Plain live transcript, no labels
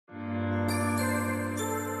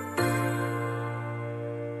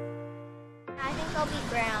Kobe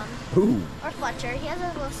Brown. Ooh. Or Fletcher. He has a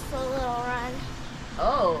little run.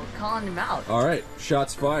 Oh, calling him out. All right,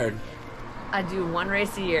 shots fired. I do one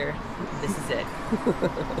race a year. This is it.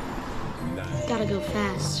 Nice. Gotta go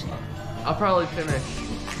fast. I'll probably finish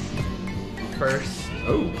first.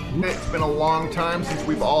 Oh. It's been a long time since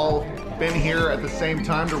we've all been here at the same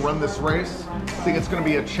time to run this race. I think it's going to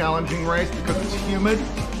be a challenging race because it's humid,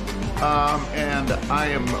 and I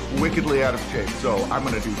am wickedly out of shape, so I'm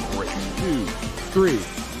going to do great. 2, 3,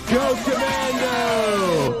 Go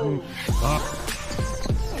Commando!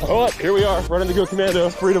 Oh, here we are, running the Go Commando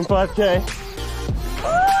Freedom 5K.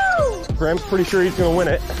 Woo! Graham's pretty sure he's gonna win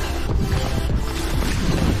it.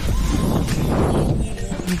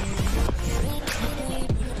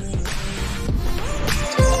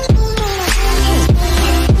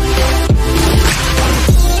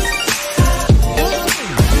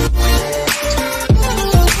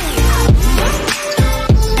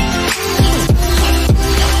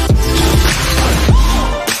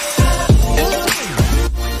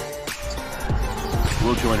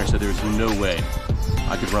 Will Joyner said there's no way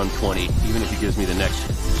I could run 20, even if he gives me the next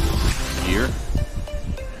year.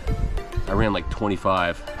 I ran like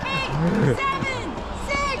 25. 8, 7,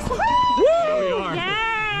 6, woo! Here we are.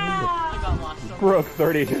 Yeah! I got lost so Broke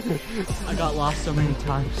 30. I got lost so many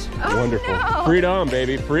times. Oh, Wonderful. no. Freedom,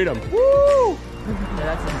 baby, freedom. Woo! Yeah,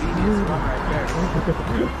 that's a devious run right there.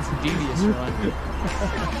 It's a devious run.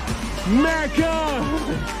 America!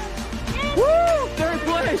 Woo! Third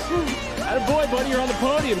place! Attaboy, buddy, you're on the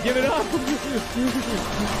podium. Give it up.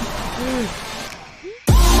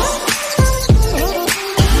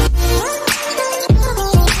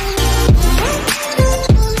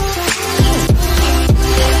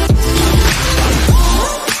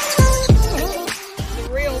 The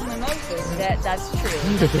real mimosas. That's true.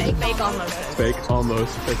 Fake almost. Fake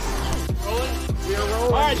almost.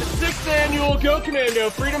 All right, the 6th annual Go Commando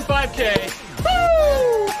Freedom 5K.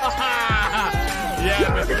 Woo!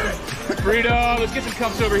 Yeah, man. Freedom. Let's get some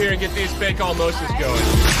cups over here and get these fake almosas going.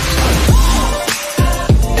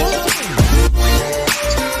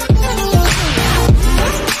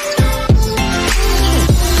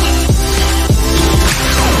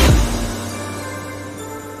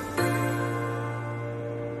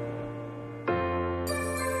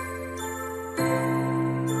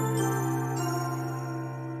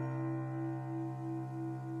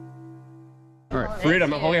 All right,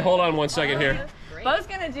 Freedom. Okay, hold on one second here. Bo's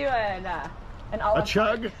gonna do an A olive.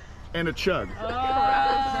 chug and a chug.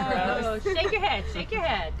 Oh, shake your head, shake your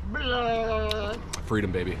head.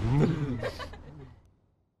 Freedom, baby.